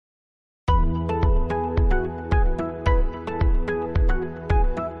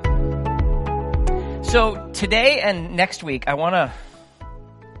So today and next week, I want to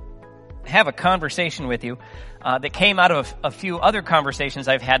have a conversation with you that came out of a few other conversations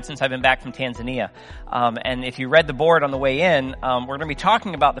I've had since I've been back from Tanzania. And if you read the board on the way in, we're going to be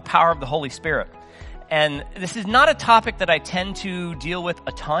talking about the power of the Holy Spirit. And this is not a topic that I tend to deal with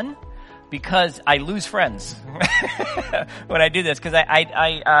a ton because I lose friends when I do this. Because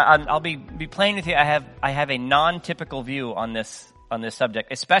I'll be plain with you. I have a non-typical view on this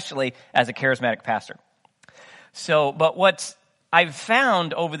subject, especially as a charismatic pastor. So, but what I've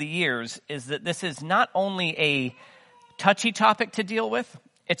found over the years is that this is not only a touchy topic to deal with,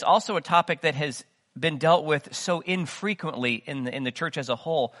 it's also a topic that has been dealt with so infrequently in the church as a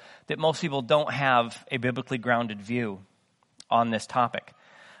whole that most people don't have a biblically grounded view on this topic.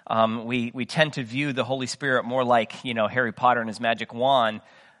 We tend to view the Holy Spirit more like, Harry Potter and his magic wand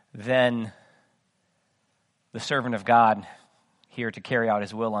than the servant of God here to carry out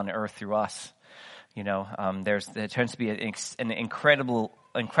his will on earth through us. There tends to be an incredible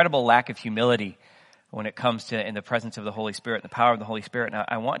lack of humility when it comes to in the presence of the Holy Spirit, the power of the Holy Spirit. Now,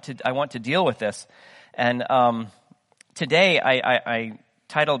 I want to deal with this, and today I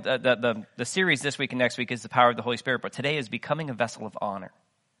titled the series this week and next week is the power of the Holy Spirit, but today is becoming a vessel of honor,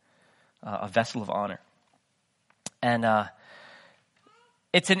 and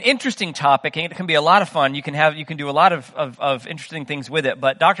it's an interesting topic, and it can be a lot of fun. You can do a lot of interesting things with it.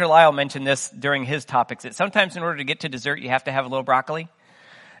 But Dr. Lyle mentioned this during his topics, that sometimes in order to get to dessert, you have to have a little broccoli.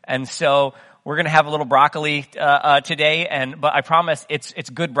 And so we're going to have a little broccoli today, but I promise it's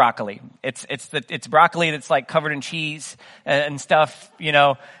good broccoli. It's broccoli that's like covered in cheese and stuff.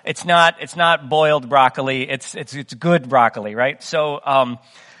 It's not boiled broccoli. It's good broccoli, right? So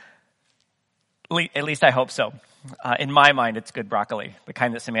at least I hope so. In my mind, it's good broccoli, the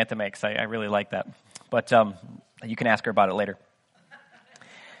kind that Samantha makes. I really like that. But you can ask her about it later.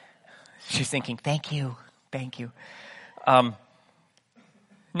 She's thinking, thank you.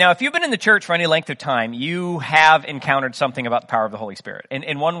 Now, if you've been in the church for any length of time, you have encountered something about the power of the Holy Spirit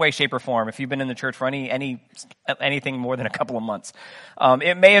in one way, shape, or form. If you've been in the church for anything more than a couple of months,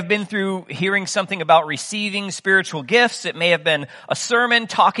 it may have been through hearing something about receiving spiritual gifts. It may have been a sermon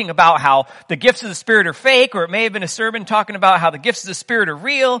talking about how the gifts of the Spirit are fake, or it may have been a sermon talking about how the gifts of the Spirit are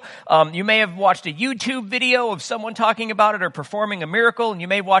real. You may have watched a YouTube video of someone talking about it or performing a miracle, and you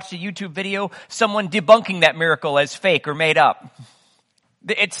may have watched a YouTube video someone debunking that miracle as fake or made up.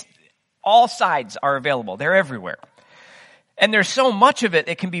 It's all sides are available. They're everywhere. And there's so much of it,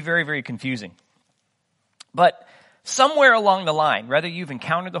 it can be very, very confusing. But somewhere along the line, whether you've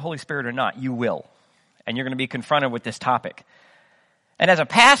encountered the Holy Spirit or not, you will. And you're going to be confronted with this topic. And as a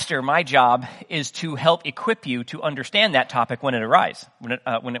pastor, my job is to help equip you to understand that topic when it arises, when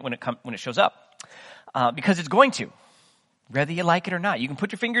it shows up. Because it's going to. Whether you like it or not. You can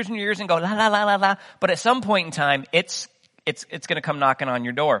put your fingers in your ears and go, la, la, la, la, la. But at some point in time, it's going to come knocking on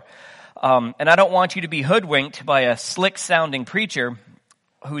your door. And I don't want you to be hoodwinked by a slick-sounding preacher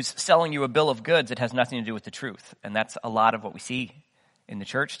who's selling you a bill of goods that has nothing to do with the truth. And that's a lot of what we see in the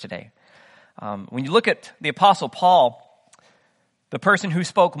church today. When you look at the Apostle Paul, the person who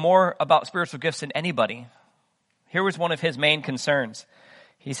spoke more about spiritual gifts than anybody, here was one of his main concerns.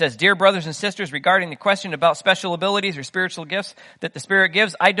 He says, "Dear brothers and sisters, regarding the question about special abilities or spiritual gifts that the Spirit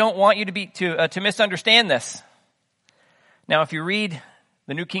gives, I don't want you to misunderstand this." Now, if you read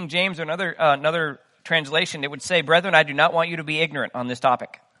the New King James or another translation, it would say, "Brethren, I do not want you to be ignorant on this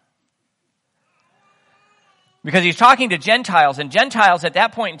topic." Because he's talking to Gentiles, and Gentiles at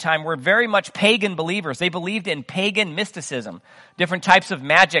that point in time were very much pagan believers. They believed in pagan mysticism, different types of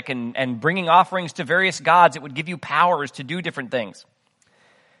magic and bringing offerings to various gods that would give you powers to do different things.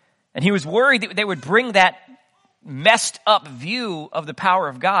 And he was worried that they would bring that messed up view of the power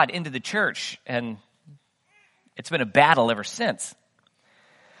of God into the church, and it's been a battle ever since.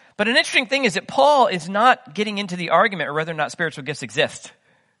 But an interesting thing is that Paul is not getting into the argument of whether or not spiritual gifts exist.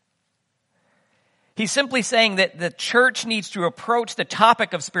 He's simply saying that the church needs to approach the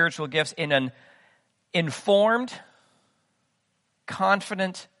topic of spiritual gifts in an informed,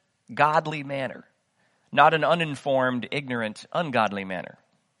 confident, godly manner, not an uninformed, ignorant, ungodly manner.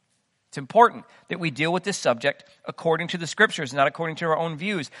 It's important that we deal with this subject according to the scriptures, not according to our own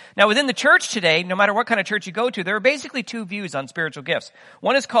views. Now, within the church today, no matter what kind of church you go to, there are basically two views on spiritual gifts.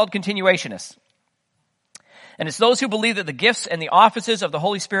 One is called continuationists. And it's those who believe that the gifts and the offices of the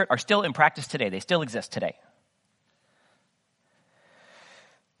Holy Spirit are still in practice today. They still exist today.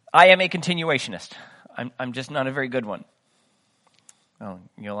 I am a continuationist. I'm just not a very good one. Well,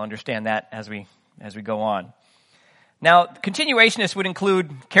 you'll understand that as we go on. Now, continuationists would include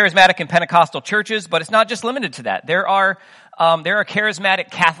charismatic and Pentecostal churches, but it's not just limited to that. There are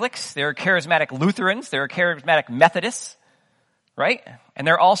charismatic Catholics, there are charismatic Lutherans, there are charismatic Methodists, right? And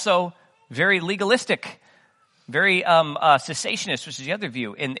they're also very legalistic, very cessationist, which is the other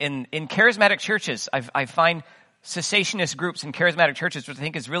view. In charismatic churches, I find cessationist groups in charismatic churches, which I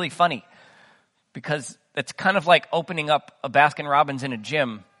think is really funny, because it's kind of like opening up a Baskin-Robbins in a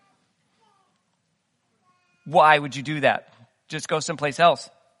gym. Why would you do that? Just go someplace else.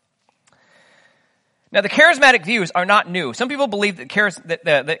 Now, the charismatic views are not new. Some people believe that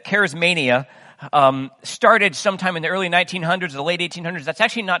charismania started sometime in the early 1900s or the late 1800s. That's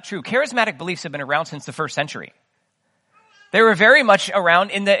actually not true. Charismatic beliefs have been around since the first century. They were very much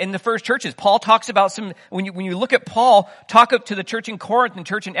around in the first churches. Paul talks about when you look at Paul talk up to the church in Corinth and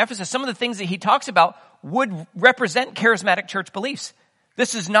church in Ephesus, some of the things that he talks about would represent charismatic church beliefs.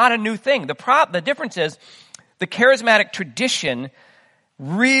 This is not a new thing. The difference is the charismatic tradition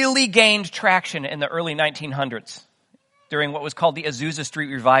really gained traction in the early 1900s during what was called the Azusa Street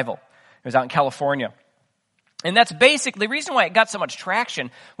Revival. It was out in California. And that's basically, the reason why it got so much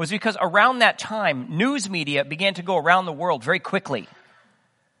traction was because around that time, news media began to go around the world very quickly.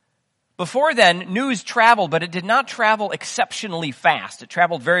 Before then, news traveled, but it did not travel exceptionally fast. It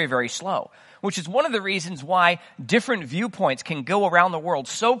traveled very, very slow, which is one of the reasons why different viewpoints can go around the world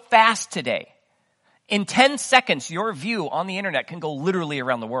so fast today. In 10 seconds, your view on the internet can go literally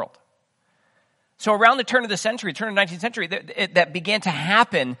around the world. So around the turn of the 19th century, that began to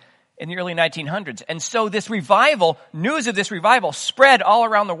happen in the early 1900s. And so this revival, news of this revival spread all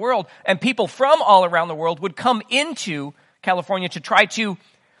around the world, and people from all around the world would come into California to try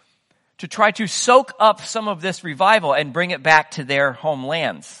to soak up some of this revival and bring it back to their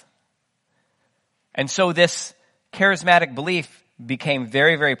homelands. And so this charismatic belief became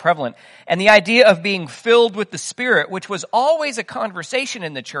very, very prevalent. And the idea of being filled with the Spirit, which was always a conversation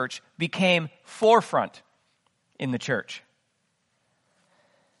in the church, became forefront in the church.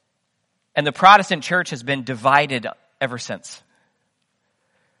 And the Protestant church has been divided ever since.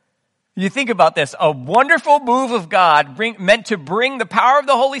 You think about this, a wonderful move of God meant to bring the power of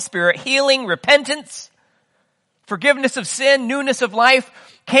the Holy Spirit, healing, repentance, forgiveness of sin, newness of life,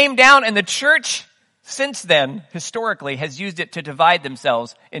 came down, and the church since then, historically, has used it to divide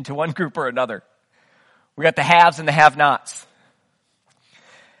themselves into one group or another. We got the haves and the have-nots.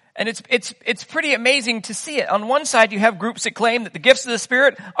 And it's pretty amazing to see it. On one side, you have groups that claim that the gifts of the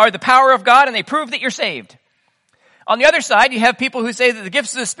Spirit are the power of God and they prove that you're saved. On the other side, you have people who say that the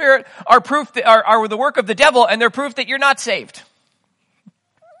gifts of the Spirit are proof that are the work of the devil and they're proof that you're not saved.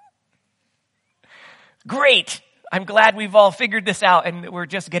 Great. I'm glad we've all figured this out and we're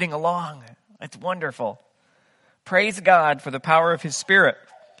just getting along. It's wonderful. Praise God for the power of His Spirit.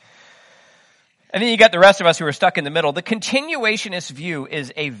 And then you got the rest of us who are stuck in the middle. The continuationist view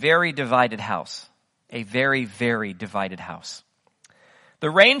is a very divided house. A very, very divided house. The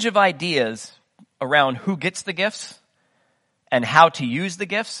range of ideas around who gets the gifts and how to use the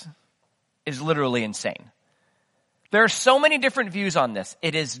gifts is literally insane. There are so many different views on this.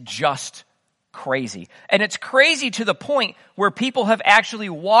 It is just crazy. And it's crazy to the point where people have actually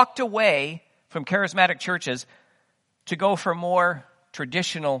walked away from charismatic churches to go for more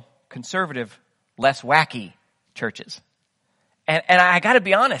traditional, conservative, less wacky churches. And I got to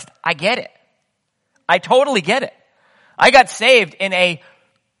be honest, I get it. I totally get it. I got saved in a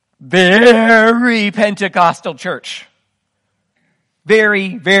very Pentecostal church.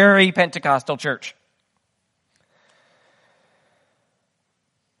 Very, very Pentecostal church.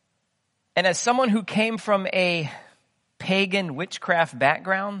 And as someone who came from a pagan witchcraft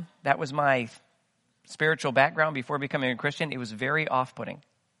background, that was my spiritual background before becoming a Christian, it was very off-putting.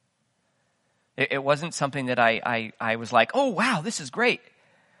 It wasn't something that I was like, oh wow, this is great.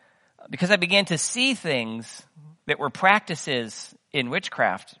 Because I began to see things that were practices in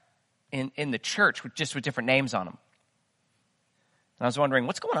witchcraft in the church with different names on them. And I was wondering,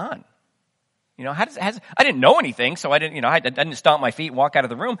 what's going on? You know, I didn't know anything, so I didn't stomp my feet and walk out of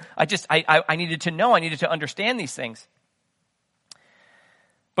the room. I needed to know, I needed to understand these things.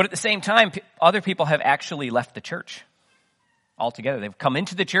 But at the same time, other people have actually left the church altogether. They've come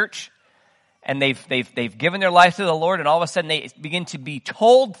into the church and they've given their life to the Lord, and all of a sudden they begin to be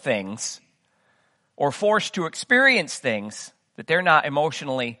told things or forced to experience things that they're not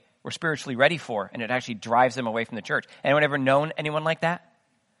emotionally or spiritually ready for, and it actually drives them away from the church. Anyone ever known anyone like that?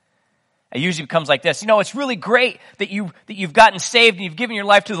 It usually becomes like this. You know, it's really great that you've gotten saved and you've given your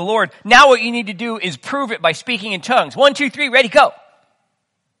life to the Lord. Now what you need to do is prove it by speaking in tongues. 1, 2, 3, ready, go.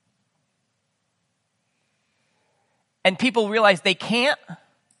 And people realize they can't,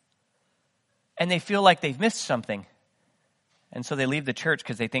 and they feel like they've missed something. And so they leave the church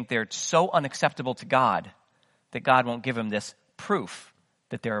because they think they're so unacceptable to God that God won't give them this proof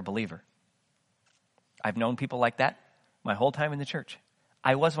that they're a believer. I've known people like that my whole time in the church.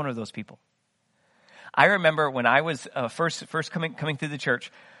 I was one of those people. I remember when I was first coming through the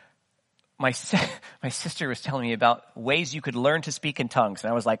church, my sister was telling me about ways you could learn to speak in tongues.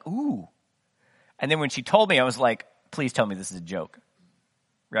 And I was like, ooh. And then when she told me, I was like, please tell me this is a joke.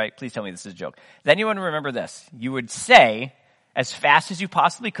 Right? Please tell me this is a joke. Then you want to remember this. You would say, as fast as you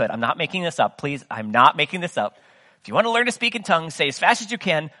possibly could, I'm not making this up, please, I'm not making this up. If you want to learn to speak in tongues, say as fast as you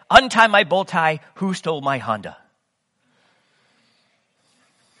can, untie my bow tie, who stole my Honda?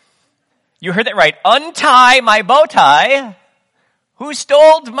 You heard that right. Untie my bow tie, who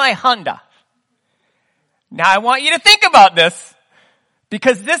stole my Honda? Now I want you to think about this.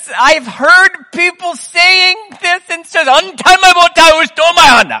 Because I've heard people saying this and says, untie my bow tie, who stole my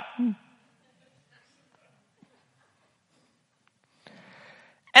Honda?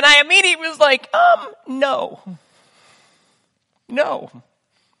 And I immediately was like, no. No.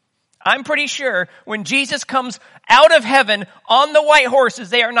 I'm pretty sure when Jesus comes out of heaven on the white horses,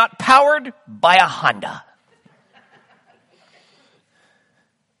 they are not powered by a Honda.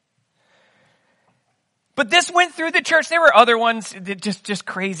 But this went through the church. There were other ones that just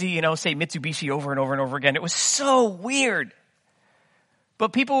crazy, say Mitsubishi over and over and over again. It was so weird.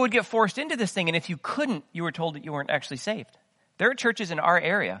 But people would get forced into this thing, and if you couldn't, you were told that you weren't actually saved. There are churches in our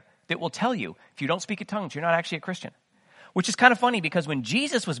area that will tell you, if you don't speak in tongues, you're not actually a Christian. Which is kind of funny because when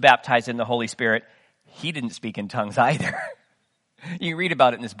Jesus was baptized in the Holy Spirit, he didn't speak in tongues either. You can read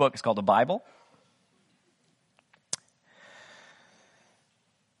about it in this book. It's called the Bible.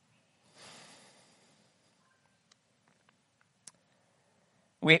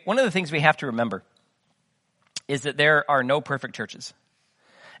 One of the things we have to remember is that there are no perfect churches.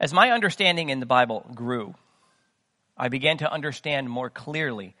 As my understanding in the Bible grew, I began to understand more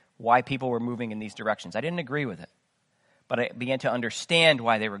clearly why people were moving in these directions. I didn't agree with it, but I began to understand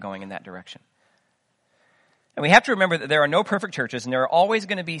why they were going in that direction. And we have to remember that there are no perfect churches, and there are always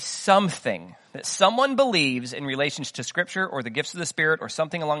going to be something that someone believes in relation to Scripture or the gifts of the Spirit or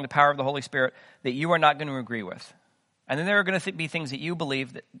something along the power of the Holy Spirit that you are not going to agree with. And then there are going to be things that you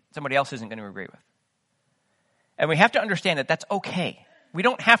believe that somebody else isn't going to agree with. And we have to understand that that's okay. We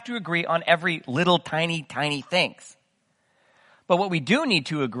don't have to agree on every little tiny things. But what we do need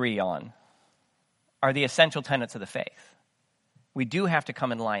to agree on are the essential tenets of the faith. We do have to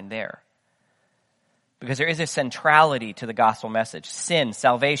come in line there. Because there is a centrality to the gospel message. Sin,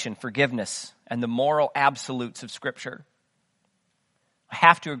 salvation, forgiveness, and the moral absolutes of Scripture. I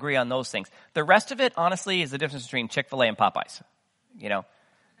have to agree on those things. The rest of it, honestly, is the difference between Chick-fil-A and Popeyes.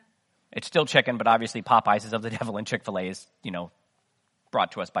 It's still chicken, but obviously Popeyes is of the devil and Chick-fil-A is,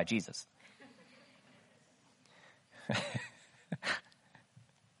 brought to us by Jesus.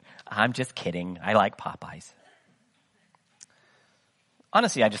 I'm just kidding. I like Popeyes.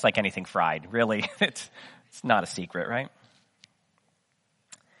 Honestly, I just like anything fried. Really, it's not a secret, right?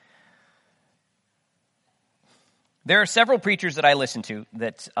 There are several preachers that I listen to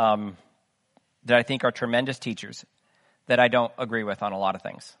that I think are tremendous teachers that I don't agree with on a lot of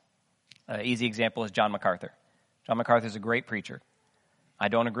things. An easy example is John MacArthur. John MacArthur is a great preacher. I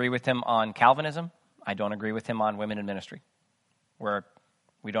don't agree with him on Calvinism. I don't agree with him on women in ministry.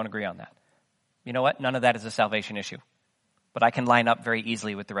 We don't agree on that. You know what? None of that is a salvation issue. But I can line up very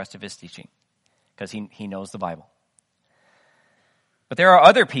easily with the rest of his teaching because he knows the Bible. But there are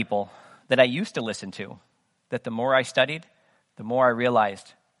other people that I used to listen to that the more I studied, the more I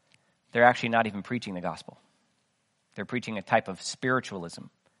realized they're actually not even preaching the gospel. They're preaching a type of spiritualism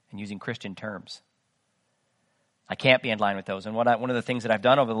and using Christian terms. I can't be in line with those. And one of the things that I've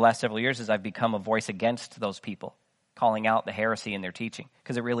done over the last several years is I've become a voice against those people, calling out the heresy in their teaching,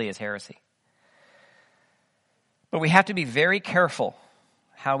 because it really is heresy. But we have to be very careful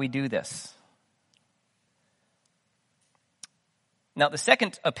how we do this. Now, the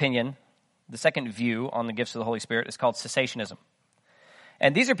second opinion, the second view on the gifts of the Holy Spirit is called cessationism.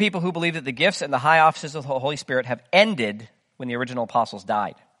 And these are people who believe that the gifts and the high offices of the Holy Spirit have ended when the original apostles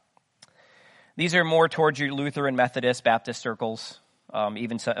died. These are more towards your Lutheran, Methodist, Baptist circles,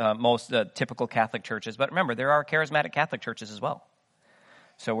 even most typical Catholic churches. But remember, there are charismatic Catholic churches as well.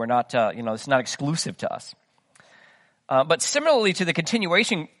 So we're not, it's not exclusive to us. But similarly to the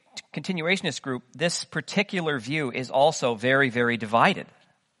continuationist group, this particular view is also very, very divided.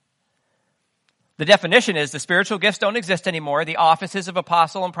 The definition is the spiritual gifts don't exist anymore. The offices of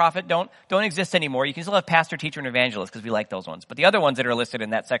apostle and prophet don't exist anymore. You can still have pastor, teacher, and evangelist because we like those ones. But the other ones that are listed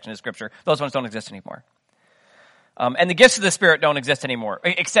in that section of Scripture, those ones don't exist anymore. And the gifts of the Spirit don't exist anymore,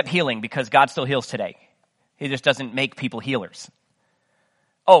 except healing, because God still heals today. He just doesn't make people healers.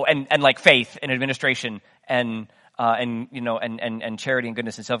 Oh, and like faith and administration and charity and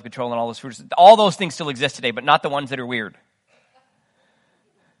goodness and self-control and all those fruits. All those things still exist today, but not the ones that are weird.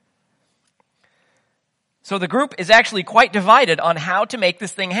 So the group is actually quite divided on how to make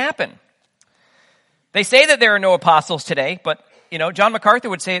this thing happen. They say that there are no apostles today, but, John MacArthur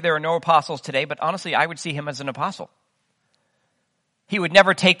would say there are no apostles today, but honestly, I would see him as an apostle. He would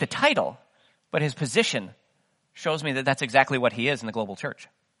never take the title, but his position shows me that that's exactly what he is in the global church.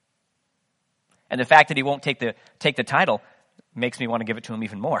 And the fact that he won't take the title makes me want to give it to him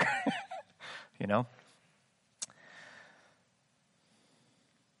even more.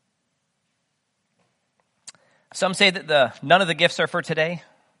 Some say that none of the gifts are for today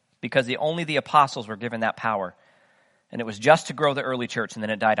because only the apostles were given that power. And it was just to grow the early church, and then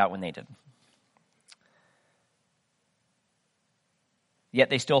it died out when they did. Yet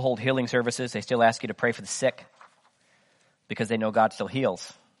they still hold healing services. They still ask you to pray for the sick because they know God still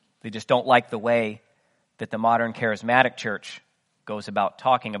heals. They just don't like the way that the modern charismatic church goes about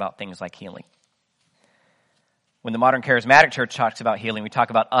talking about things like healing. When the modern charismatic church talks about healing, we talk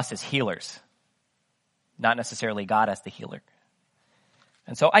about us as healers, not necessarily God as the healer.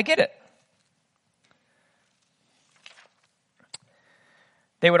 And so I get it.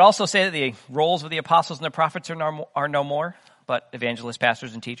 They would also say that the roles of the apostles and the prophets are no more, but evangelists,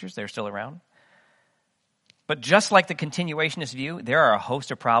 pastors, and teachers, they're still around. But just like the continuationist view, there are a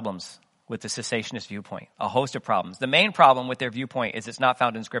host of problems with the cessationist viewpoint. A host of problems. The main problem with their viewpoint is it's not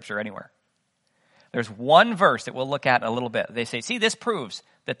found in Scripture anywhere. There's one verse that we'll look at in a little bit. They say, see, this proves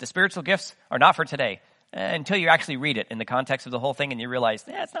that the spiritual gifts are not for today. Until you actually read it in the context of the whole thing and you realize,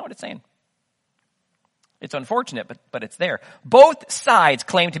 that's not what it's saying. It's unfortunate, but it's there. Both sides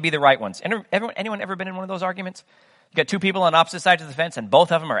claim to be the right ones. Anyone ever been in one of those arguments? You got two people on opposite sides of the fence and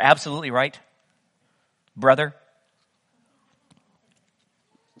both of them are absolutely right? Brother?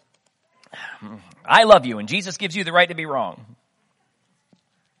 I love you and Jesus gives you the right to be wrong.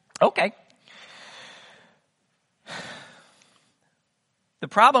 Okay. The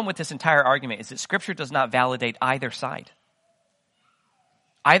problem with this entire argument is that Scripture does not validate either side.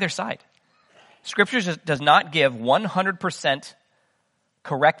 Either side. Scripture does not give 100%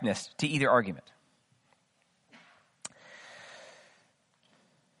 correctness to either argument.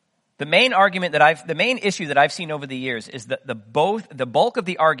 The main issue that I've seen over the years is that the bulk of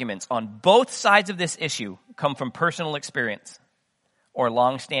the arguments on both sides of this issue come from personal experience or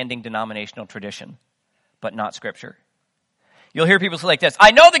long-standing denominational tradition, but not Scripture. You'll hear people say like this,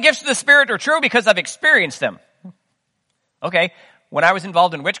 I know the gifts of the Spirit are true because I've experienced them. Okay, when I was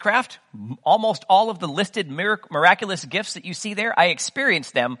involved in witchcraft, almost all of the listed miraculous gifts that you see there, I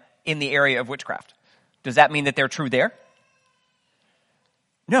experienced them in the area of witchcraft. Does that mean that they're true there?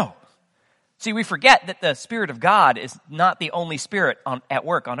 No. See, we forget that the Spirit of God is not the only spirit at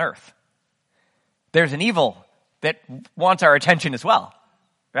work on earth. There's an evil that wants our attention as well,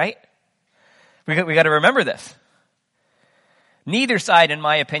 right? We got to remember this. Neither side, in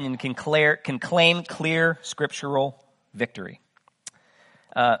my opinion, can claim clear scriptural victory.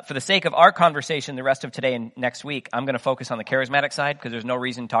 For the sake of our conversation the rest of today and next week, I'm going to focus on the charismatic side because there's no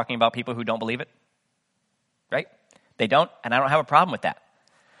reason talking about people who don't believe it, right? They don't, and I don't have a problem with that.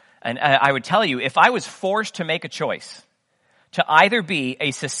 And I would tell you, if I was forced to make a choice to either be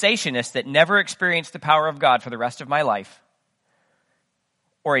a cessationist that never experienced the power of God for the rest of my life,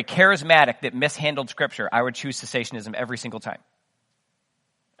 or a charismatic that mishandled Scripture, I would choose cessationism every single time.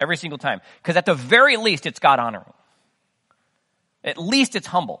 Every single time. Because at the very least, it's God-honoring. At least it's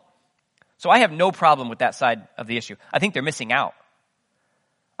humble. So I have no problem with that side of the issue. I think they're missing out.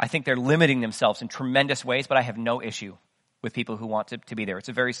 I think they're limiting themselves in tremendous ways, but I have no issue with people who want to be there. It's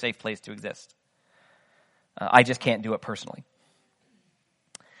a very safe place to exist. I just can't do it personally.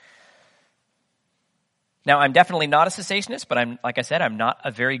 Now, I'm definitely not a cessationist, but like I said, I'm not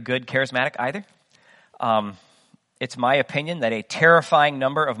a very good charismatic either. It's my opinion that a terrifying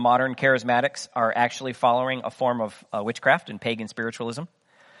number of modern charismatics are actually following a form of witchcraft and pagan spiritualism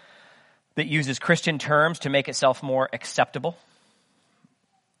that uses Christian terms to make itself more acceptable.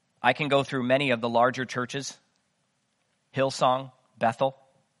 I can go through many of the larger churches, Hillsong, Bethel,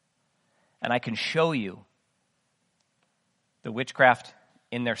 and I can show you the witchcraft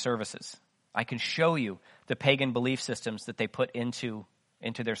in their services. I can show you the pagan belief systems that they put into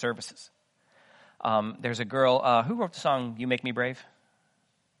their services. There's a girl, who wrote the song, You Make Me Brave?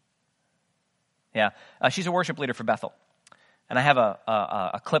 Yeah, she's a worship leader for Bethel. And I have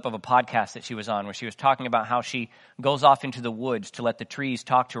a clip of a podcast that she was on where she was talking about how she goes off into the woods to let the trees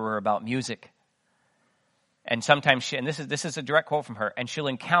talk to her about music. And sometimes and this is a direct quote from her, and she'll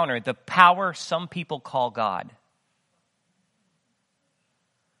encounter the power some people call God.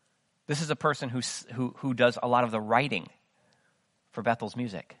 This is a person who does a lot of the writing for Bethel's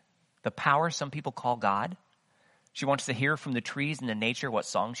music. The power some people call God. She wants to hear from the trees and the nature what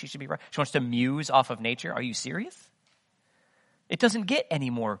songs she should be writing. She wants to muse off of nature. Are you serious? It doesn't get any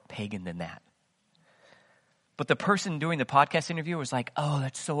more pagan than that. But the person doing the podcast interview was like, oh,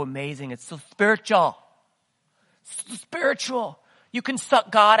 that's so amazing. It's so spiritual. It's so spiritual. You can suck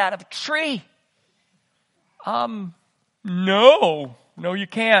God out of a tree. No, you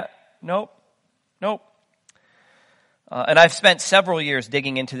can't. Nope. And I've spent several years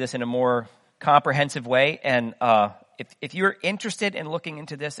digging into this in a more comprehensive way. And if you're interested in looking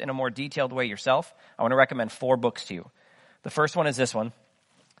into this in a more detailed way yourself, I want to recommend 4 books to you. The first one is this one,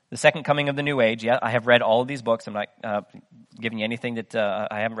 The Second Coming of the New Age. Yeah, I have read all of these books. I'm not giving you anything that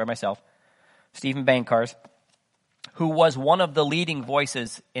I haven't read myself. Stephen Bancarz, who was one of the leading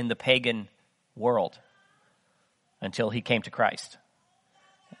voices in the pagan world until he came to Christ.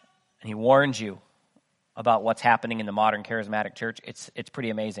 And he warns you about what's happening in the modern charismatic church. It's pretty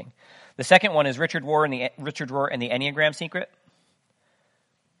amazing. The second one is Richard Rohr and the Enneagram Secret.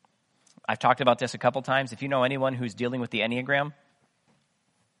 I've talked about this a couple times. If you know anyone who's dealing with the Enneagram,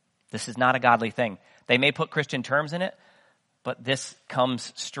 this is not a godly thing. They may put Christian terms in it, but this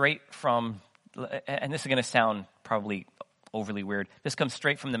comes straight from, and this is going to sound probably overly weird, this comes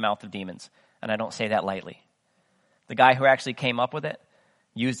straight from the mouth of demons, and I don't say that lightly. The guy who actually came up with it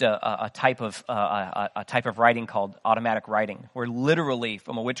used a type of writing called automatic writing, where literally,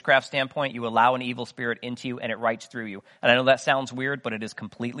 from a witchcraft standpoint, you allow an evil spirit into you and it writes through you. And I know that sounds weird, but it is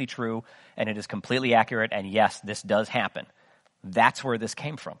completely true and it is completely accurate. And yes, this does happen. That's where this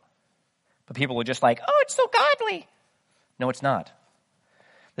came from. But people were just like, "Oh, it's so godly." No, it's not.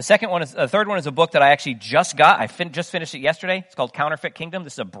 The third one is a book that I actually just got. I just finished it yesterday. It's called Counterfeit Kingdom.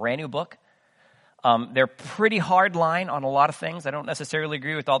 This is a brand new book. They're pretty hard line on a lot of things. I don't necessarily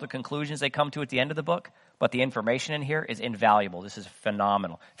agree with all the conclusions they come to at the end of the book, but the information in here is invaluable. This is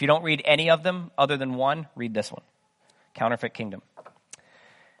phenomenal. If you don't read any of them other than one, read this one, Counterfeit Kingdom.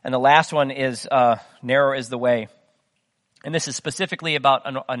 And the last one is Narrow is the Way. And this is specifically about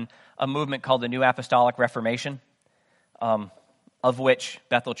a movement called the New Apostolic Reformation, of which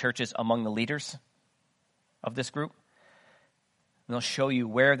Bethel Church is among the leaders of this group. And they'll show you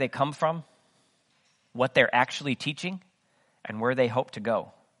where they come from, what they're actually teaching, and where they hope to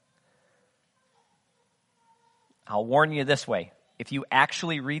go. I'll warn you this way. If you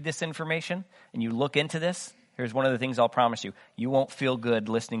actually read this information and you look into this, here's one of the things I'll promise you. You won't feel good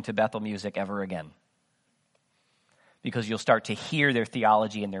listening to Bethel music ever again. Because you'll start to hear their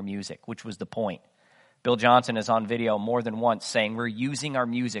theology and their music, which was the point. Bill Johnson is on video more than once saying we're using our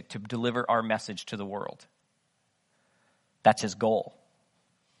music to deliver our message to the world. That's his goal.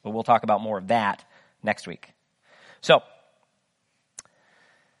 But we'll talk about more of that next week. So,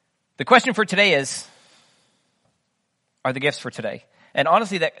 the question for today is, are the gifts for today? And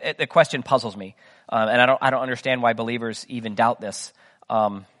honestly, the question puzzles me. And I don't understand why believers even doubt this.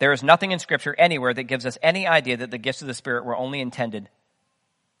 There is nothing in Scripture anywhere that gives us any idea that the gifts of the Spirit were only intended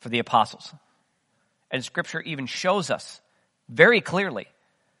for the apostles. And Scripture even shows us very clearly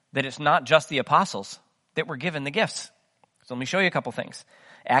that it's not just the apostles that were given the gifts. So let me show you a couple things.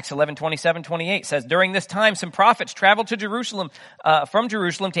 Acts 11:27-28 says, during this time, some prophets traveled to Jerusalem, from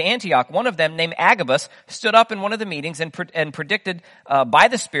Jerusalem to Antioch. One of them, named Agabus, stood up in one of the meetings and predicted by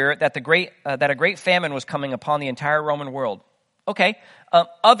the Spirit that a great famine was coming upon the entire Roman world. Okay,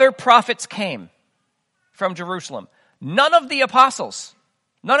 other prophets came from Jerusalem. None of the apostles,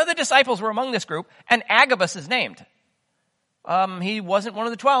 none of the disciples were among this group, and Agabus is named. He wasn't one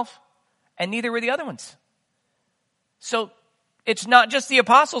of the 12, and neither were the other ones. So, it's not just the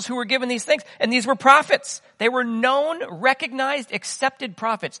apostles who were given these things. And these were prophets. They were known, recognized, accepted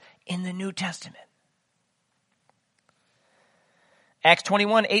prophets in the New Testament. Acts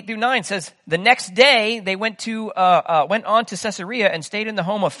 21:8-9 says, the next day they went on to Caesarea and stayed in the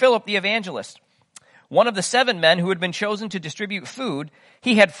home of Philip the evangelist. One of the 7 men who had been chosen to distribute food,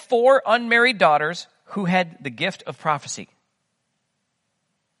 he had 4 unmarried daughters who had the gift of prophecy.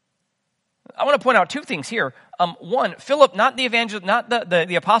 I want to point out 2 things here. One, Philip, not the evangelist, not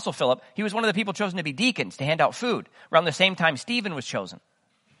the apostle Philip, he was one of the people chosen to be deacons, to hand out food. Around the same time Stephen was chosen.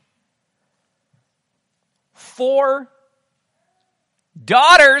 4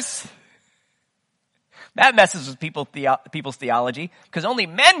 daughters. That messes with people's theology, because only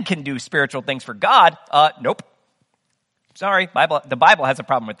men can do spiritual things for God. Nope. Sorry, the Bible has a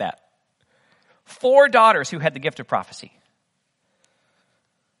problem with that. 4 daughters who had the gift of prophecy.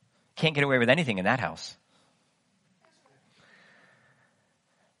 Can't get away with anything in that house.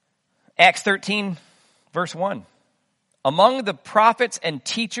 Acts 13, verse 1. Among the prophets and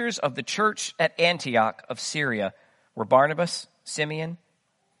teachers of the church at Antioch of Syria were Barnabas, Simeon,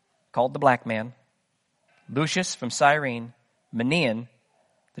 called the Black Man, Lucius from Cyrene, Manaen,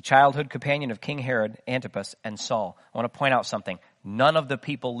 the childhood companion of King Herod, Antipas, and Saul. I want to point out something. None of the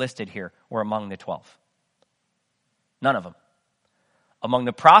people listed here were among the 12. None of them. Among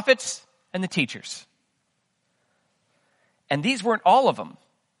the prophets and the teachers. And these weren't all of them.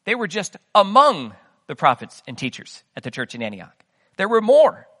 They were just among the prophets and teachers at the church in Antioch. There were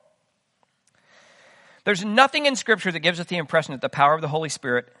more. There's nothing in Scripture that gives us the impression that the power of the Holy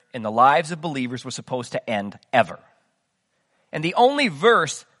Spirit in the lives of believers was supposed to end ever. And the only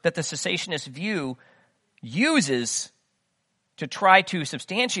verse that the cessationist view uses to try to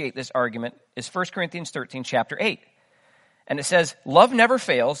substantiate this argument is 1 Corinthians 13, chapter 8. And it says, love never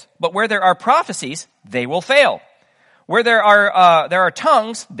fails, but where there are prophecies, they will fail. Where there are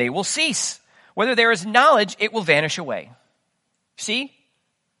tongues, they will cease. Whether there is knowledge, it will vanish away. See?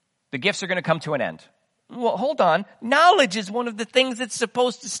 The gifts are going to come to an end. Well, hold on. Knowledge is one of the things that's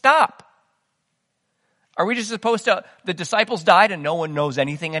supposed to stop. Are we just supposed to, the disciples died and no one knows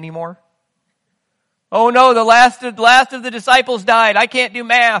anything anymore? Oh no, the last of the disciples died. I can't do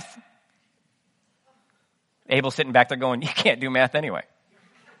math. Abel's sitting back there going, you can't do math anyway.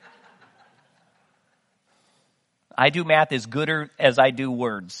 I do math as good as I do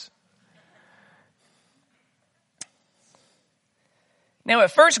words. Now,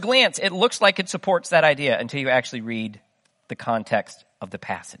 at first glance, it looks like it supports that idea until you actually read the context of the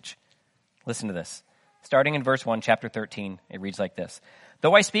passage. Listen to this. Starting in verse 1, chapter 13, it reads like this.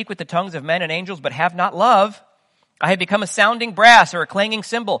 Though I speak with the tongues of men and angels, but have not love, I have become a sounding brass or a clanging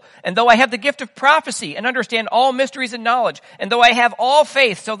cymbal. And though I have the gift of prophecy and understand all mysteries and knowledge, and though I have all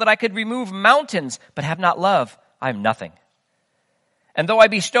faith so that I could remove mountains, but have not love, I am nothing. And though I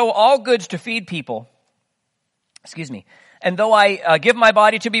bestow all goods to feed people, and though I give my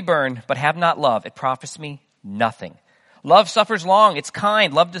body to be burned, but have not love, it profits me nothing. Love suffers long, it's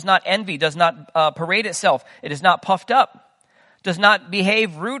kind. Love does not envy, does not parade itself. It is not puffed up, does not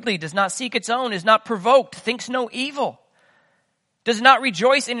behave rudely, does not seek its own, is not provoked, thinks no evil, does not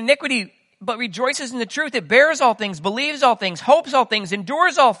rejoice in iniquity, but rejoices in the truth. It bears all things, believes all things, hopes all things,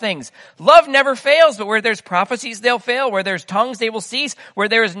 endures all things. Love never fails, but where there's prophecies, they'll fail. Where there's tongues, they will cease. Where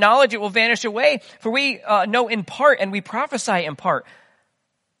there is knowledge, it will vanish away. For we know in part, and we prophesy in part.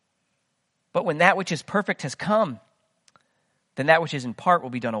 But when that which is perfect has come, then that which is in part will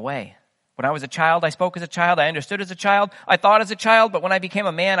be done away. When I was a child, I spoke as a child, I understood as a child, I thought as a child, but when I became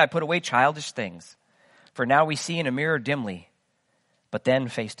a man, I put away childish things. For now we see in a mirror dimly, but then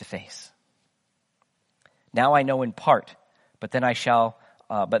face to face. Now I know in part, but then I shall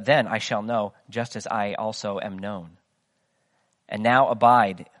know, just as I also am known. And now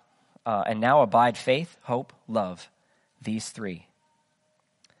abide faith, hope, love, these three.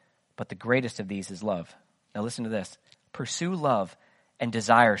 But the greatest of these is love. Now listen to this. Pursue love and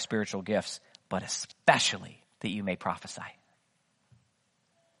desire spiritual gifts, but especially that you may prophesy.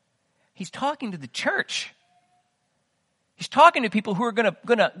 He's talking to the church. He's talking to people who are gonna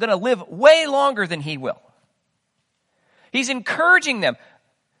live way longer than he will. He's encouraging them.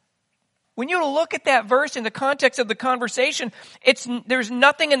 When you look at that verse in the context of the conversation, there's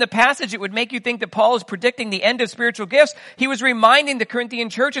nothing in the passage that would make you think that Paul is predicting the end of spiritual gifts. He was reminding the Corinthian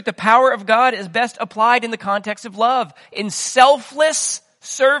church that the power of God is best applied in the context of love, in selfless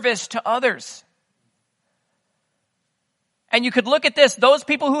service to others. And you could look at this. Those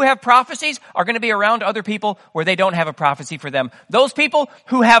people who have prophecies are going to be around other people where they don't have a prophecy for them. Those people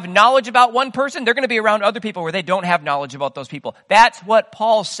who have knowledge about one person, they're going to be around other people where they don't have knowledge about those people. That's what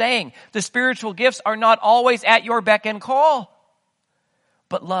Paul's saying. The spiritual gifts are not always at your beck and call.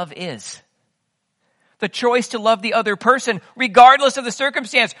 But love is. The choice to love the other person, regardless of the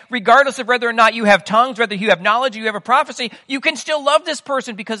circumstance, regardless of whether or not you have tongues, whether you have knowledge, you have a prophecy, you can still love this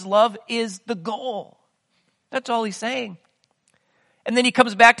person because love is the goal. That's all he's saying. And then he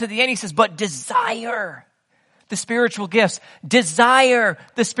comes back to the end, he says, but desire the spiritual gifts. Desire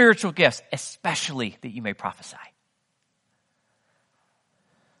the spiritual gifts, especially that you may prophesy.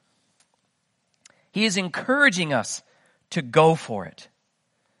 He is encouraging us to go for it.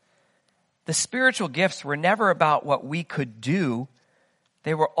 The spiritual gifts were never about what we could do.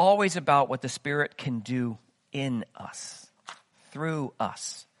 They were always about what the Spirit can do in us, through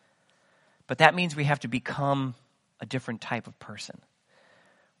us. But that means we have to become a different type of person.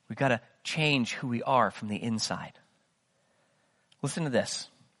 We've got to change who we are from the inside. Listen to this.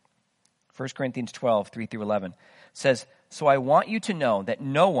 1 Corinthians 12, 3 through 11 says, so I want you to know that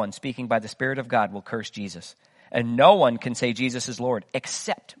no one speaking by the Spirit of God will curse Jesus. And no one can say Jesus is Lord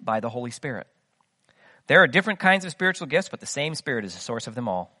except by the Holy Spirit. There are different kinds of spiritual gifts, but the same Spirit is the source of them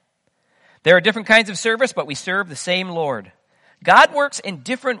all. There are different kinds of service, but we serve the same Lord. God works in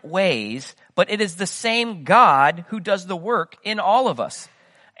different ways, but it is the same God who does the work in all of us.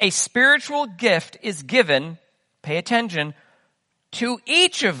 A spiritual gift is given, pay attention, to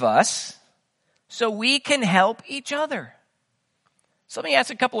each of us so we can help each other. So let me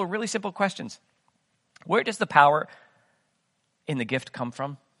ask a couple of really simple questions. Where does the power in the gift come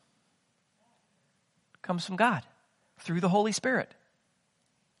from? It comes from God through the Holy Spirit,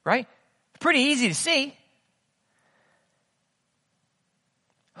 right? Pretty easy to see.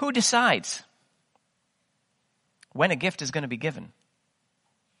 Who decides when a gift is going to be given?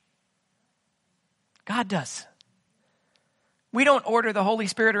 God does. We don't order the Holy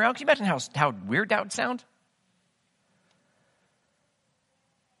Spirit around. Can you imagine how weird that would sound?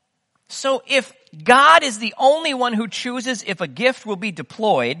 So if God is the only one who chooses if a gift will be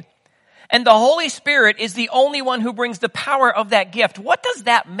deployed, and the Holy Spirit is the only one who brings the power of that gift, what does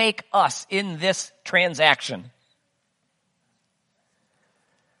that make us in this transaction?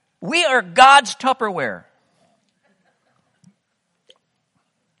 We are God's Tupperware.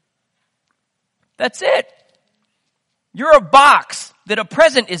 That's it. You're a box that a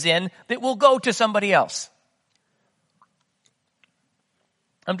present is in that will go to somebody else.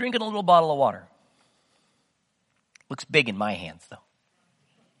 I'm drinking a little bottle of water. Looks big in my hands, though.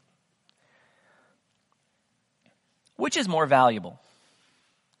 Which is more valuable,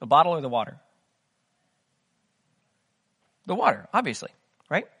 the bottle or the water? The water, obviously,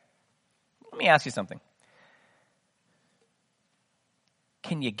 right? Let me ask you something.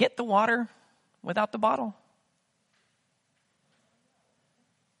 Can you get the water without the bottle?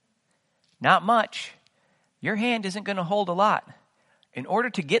 Not much. Your hand isn't going to hold a lot. In order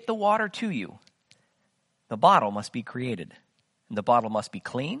to get the water to you, the bottle must be created. And the bottle must be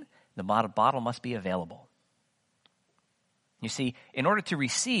clean. The bottle must be available. You see, in order to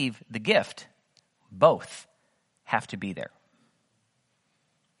receive the gift, both have to be there.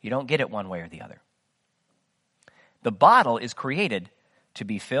 You don't get it one way or the other. The bottle is created to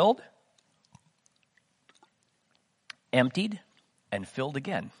be filled, emptied, and filled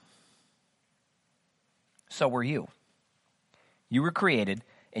again. So were you. You were created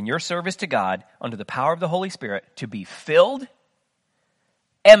in your service to God under the power of the Holy Spirit to be filled,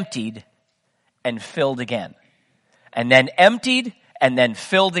 emptied, and filled again. And then emptied, and then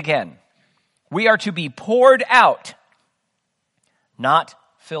filled again. We are to be poured out, not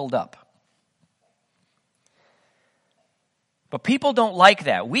filled up. But people don't like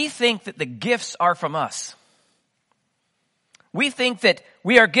that. We think that the gifts are from us. We think that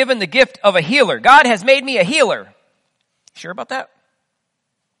we are given the gift of a healer. God has made me a healer. Sure about that?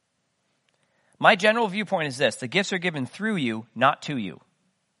 My general viewpoint is this: the gifts are given through you, not to you.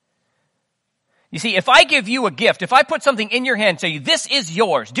 You see, if I give you a gift, if I put something in your hand and say, this is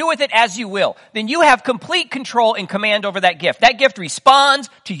yours, do with it as you will, then you have complete control and command over that gift. That gift responds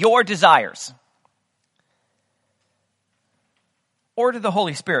to your desires. Or to the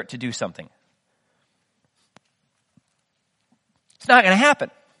Holy Spirit to do something. It's not going to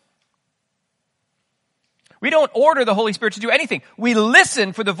happen. We don't order the Holy Spirit to do anything. We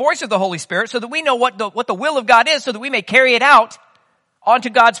listen for the voice of the Holy Spirit so that we know what the will of God is, so that we may carry it out onto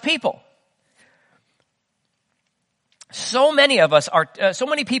God's people. So many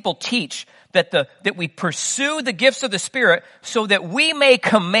people teach that we pursue the gifts of the Spirit so that we may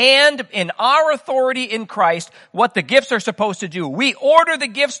command in our authority in Christ what the gifts are supposed to do. We order the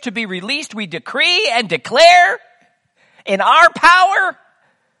gifts to be released. We decree and declare in our power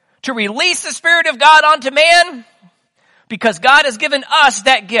to release the Spirit of God onto man because God has given us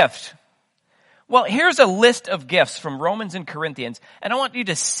that gift. Well, here's a list of gifts from Romans and Corinthians, and I want you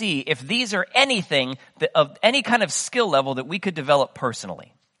to see if these are anything of any kind of skill level that we could develop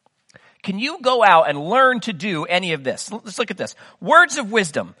personally. Can you go out and learn to do any of this? Let's look at this. Words of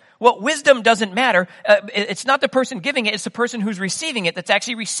wisdom. Well, wisdom doesn't matter. It's not the person giving it, it's the person who's receiving it that's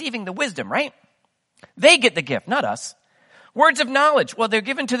actually receiving the wisdom, right? They get the gift, not us. Words of knowledge. Well, they're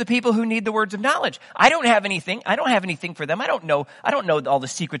given to the people who need the words of knowledge. I don't have anything for them. I don't know all the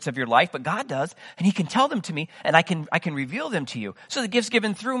secrets of your life, but God does, and He can tell them to me, and I can reveal them to you. So the gift's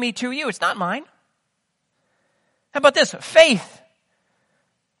given through me to you. It's not mine. How about this? Faith.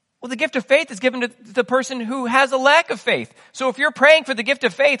 Well, the gift of faith is given to the person who has a lack of faith. So if you're praying for the gift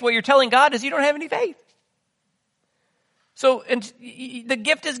of faith, what you're telling God is you don't have any faith. So and the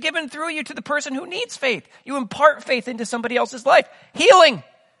gift is given through you to the person who needs faith. You impart faith into somebody else's life. Healing.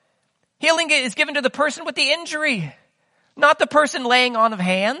 Healing is given to the person with the injury, not the person laying on of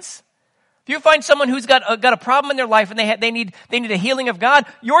hands. If you find someone who's got a problem in their life and they need a healing of God,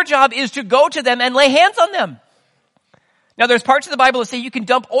 your job is to go to them and lay hands on them. Now, there's parts of the Bible that say you can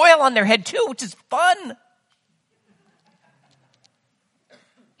dump oil on their head too, which is fun.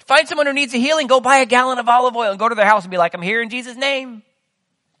 Find someone who needs a healing, go buy a gallon of olive oil and go to their house and be like, I'm here in Jesus' name.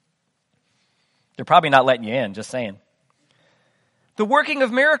 They're probably not letting you in, just saying. The working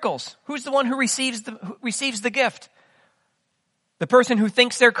of miracles. Who's the one who receives the gift? The person who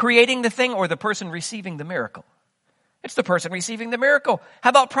thinks they're creating the thing or the person receiving the miracle? It's the person receiving the miracle. How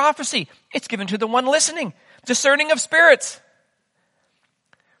about prophecy? It's given to the one listening. Discerning of spirits.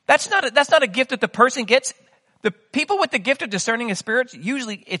 That's not a gift that the person gets. The people with the gift of discerning of spirits,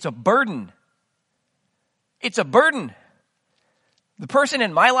 usually it's a burden. It's a burden. The person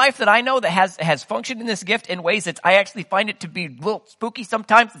in my life that I know that has functioned in this gift in ways that I actually find it to be a little spooky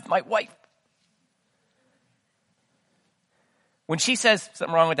sometimes is my wife. When she says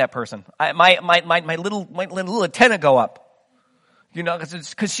something wrong with that person, my little antenna go up. You know,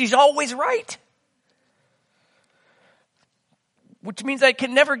 because she's always right. Which means I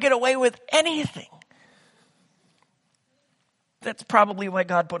can never get away with anything. That's probably why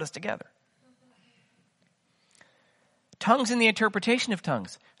God put us together. Tongues and the interpretation of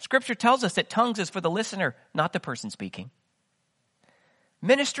tongues. Scripture tells us that tongues is for the listener, not the person speaking.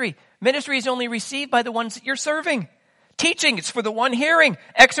 Ministry is only received by the ones that you're serving. Teaching, it's for the one hearing.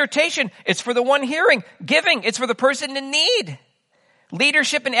 Exhortation, it's for the one hearing. Giving, it's for the person in need.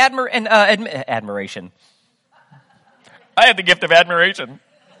 Leadership and admiration. I have the gift of admiration.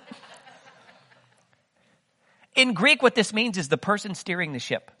 In Greek, what this means is the person steering the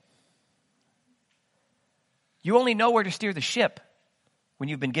ship. You only know where to steer the ship when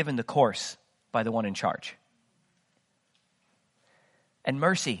you've been given the course by the one in charge. And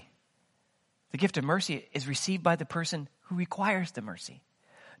mercy. The gift of mercy is received by the person who requires the mercy.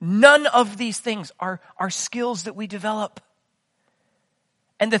 None of these things are skills that we develop.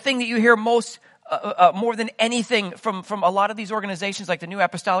 And the thing that you hear most, more than anything from a lot of these organizations like the New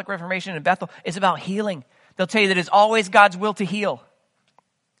Apostolic Reformation in Bethel is about healing. They'll tell you that it's always God's will to heal.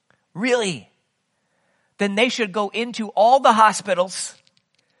 Really? Then they should go into all the hospitals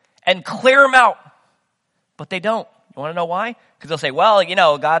and clear them out. But they don't. You want to know why? Because they'll say, well, you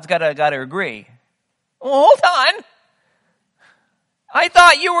know, God's got to agree. Well, hold on. I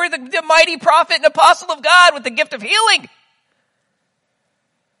thought you were the mighty prophet and apostle of God with the gift of healing.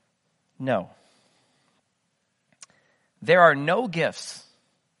 No. There are no gifts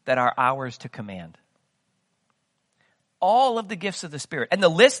that are ours to command. All of the gifts of the Spirit. And the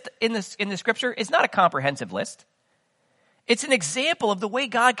list in the scripture is not a comprehensive list. It's an example of the way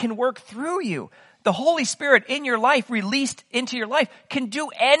God can work through you. The Holy Spirit in your life, released into your life, can do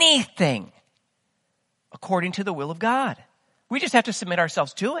anything according to the will of God. We just have to submit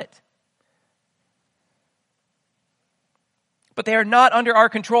ourselves to it. But they are not under our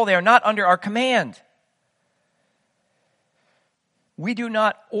control. They are not under our command. We do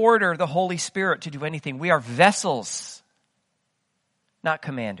not order the Holy Spirit to do anything. We are vessels, not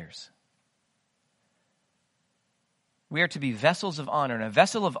commanders. We are to be vessels of honor. And a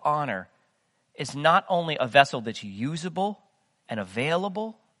vessel of honor is not only a vessel that's usable and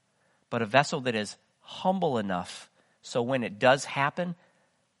available, but a vessel that is humble enough so when it does happen,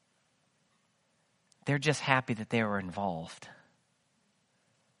 they're just happy that they were involved.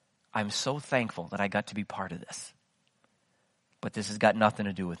 I'm so thankful that I got to be part of this. But this has got nothing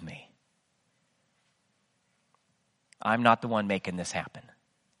to do with me. I'm not the one making this happen.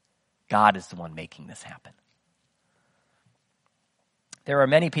 God is the one making this happen. There are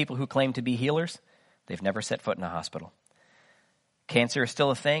many people who claim to be healers. They've never set foot in a hospital. Cancer is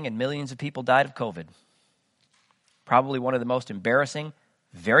still a thing, and millions of people died of COVID. Probably one of the most embarrassing,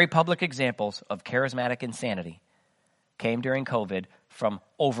 very public examples of charismatic insanity came during COVID from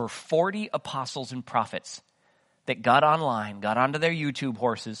over 40 apostles and prophets that got online, got onto their YouTube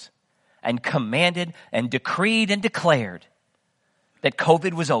horses, and commanded and decreed and declared that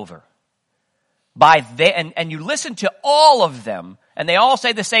COVID was over. And you listen to all of them, and they all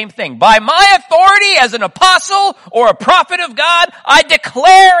say the same thing. By my authority as an apostle or a prophet of God, I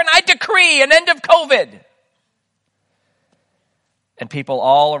declare and I decree an end of COVID. And people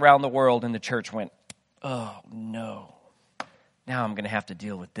all around the world in the church went, oh no, now I'm going to have to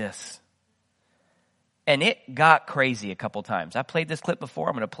deal with this. And it got crazy a couple times. I played this clip before.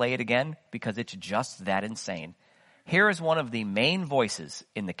 I'm going to play it again because it's just that insane. Here is one of the main voices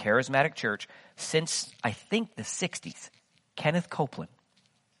in the charismatic church since, I think, the 60s, Kenneth Copeland.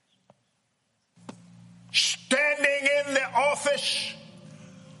 Standing in the office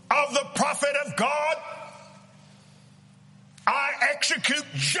of the prophet of God, I execute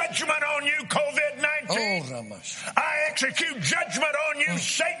judgment on you COVID-19. Oh, Ramash. I execute judgment on you,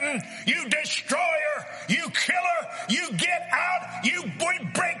 Satan, you destroyer, you killer. You get out. We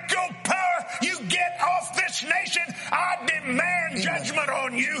break your power. You get off this nation. I demand judgment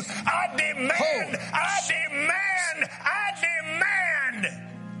on you. I demand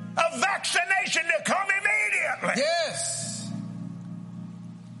a vaccination to come immediately. Yes.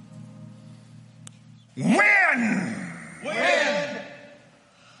 When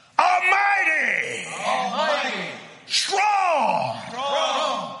almighty, strong,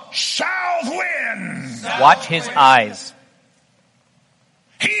 south wind, Watch his eyes.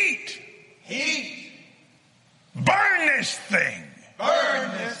 heat, burn this thing.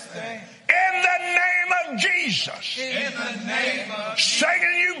 In the name of Jesus.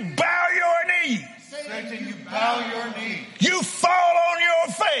 Satan, you bow your knee. You fall on your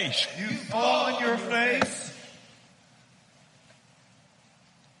face.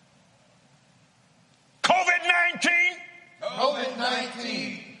 COVID-19.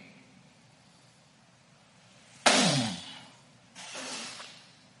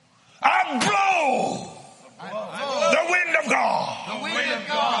 I blow the wind of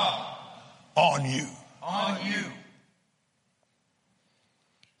God on you.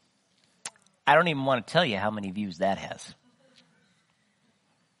 I don't even want to tell you how many views that has.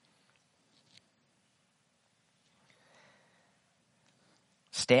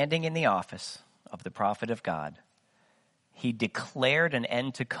 Standing in the office of the prophet of God, he declared an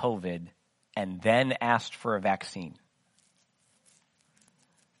end to COVID and then asked for a vaccine.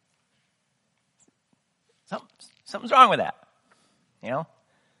 Something's wrong with that. You know?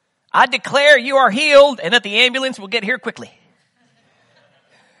 I declare you are healed and that the ambulance will get here quickly.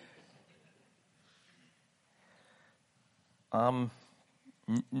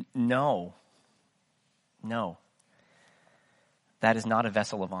 No. That is not a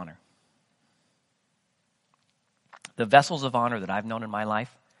vessel of honor. The vessels of honor that I've known in my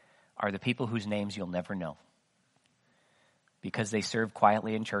life are the people whose names you'll never know, because they serve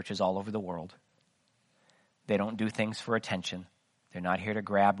quietly in churches all over the world. They don't do things for attention. They're not here to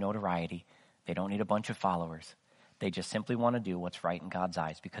grab notoriety. They don't need a bunch of followers. They just simply want to do what's right in God's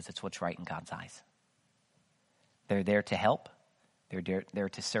eyes because it's what's right in God's eyes. They're there to help. They're there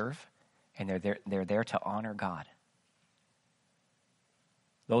to serve. And they're there to honor God.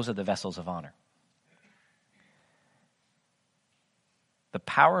 Those are the vessels of honor. The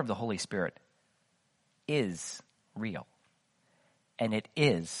power of the Holy Spirit is real. And it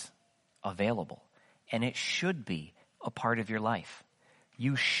is available. And it should be a part of your life.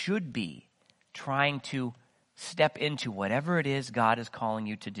 You should be trying to step into whatever it is God is calling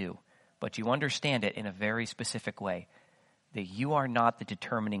you to do. But you understand it in a very specific way. That you are not the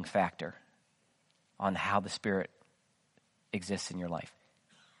determining factor on how the Spirit exists in your life.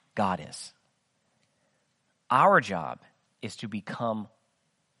 God is. Our job is to become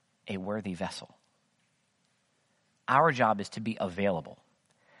a worthy vessel. Our job is to be available.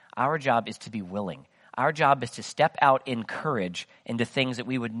 Our job is to be willing. Our job is to step out in courage into things that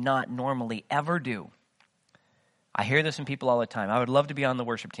we would not normally ever do. I hear this from people all the time. I would love to be on the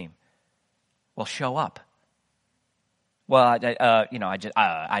worship team. Well, show up. Well,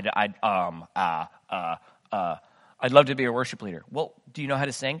 I'd love to be a worship leader. Well, do you know how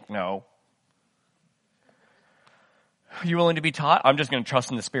to sing? No. Are you willing to be taught? I'm just going to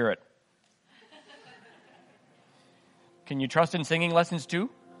trust in the Spirit. Can you trust in singing lessons too?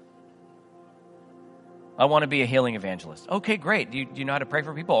 I want to be a healing evangelist. Okay, great. Do you know how to pray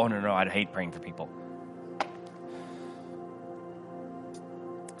for people? Oh, no, I'd hate praying for people.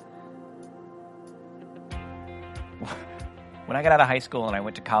 When I got out of high school and I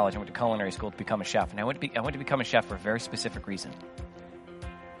went to college, I went to culinary school to become a chef. And I went to become a chef for a very specific reason.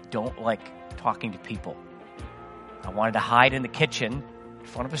 Don't like talking to people. I wanted to hide in the kitchen in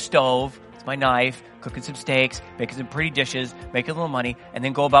front of a stove with my knife, cooking some steaks, making some pretty dishes, making a little money, and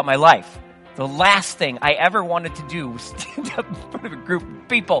then go about my life. The last thing I ever wanted to do was stand up in front of a group of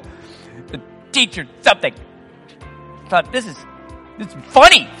people, a teacher, something. I thought, this is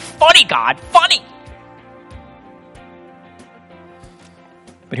funny, God, funny.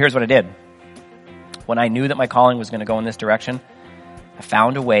 But here's what I did. When I knew that my calling was going to go in this direction, I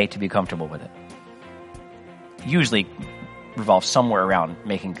found a way to be comfortable with it. Usually revolves somewhere around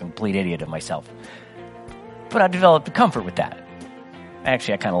making a complete idiot of myself. But I developed a comfort with that.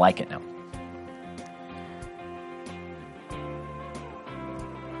 Actually, I kind of like it now.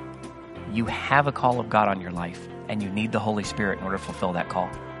 You have a call of God on your life, and you need the Holy Spirit in order to fulfill that call.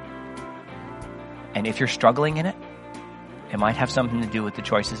 And if you're struggling in it, it might have something to do with the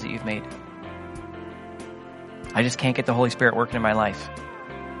choices that you've made. I just can't get the Holy Spirit working in my life.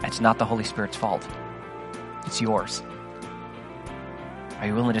 It's not the Holy Spirit's fault. It's yours. Are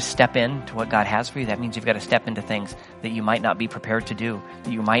you willing to step into what God has for you? That means you've got to step into things that you might not be prepared to do,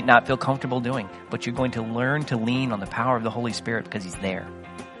 that you might not feel comfortable doing, but you're going to learn to lean on the power of the Holy Spirit because He's there.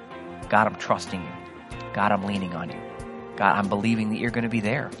 God, I'm trusting you. God, I'm leaning on you. God, I'm believing that you're going to be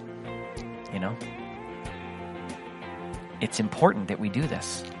there. You know? It's important that we do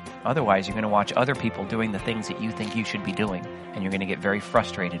this. Otherwise, you're going to watch other people doing the things that you think you should be doing, and you're going to get very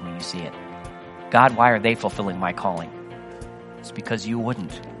frustrated when you see it. God, why are they fulfilling my calling? It's because you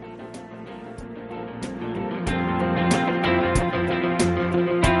wouldn't.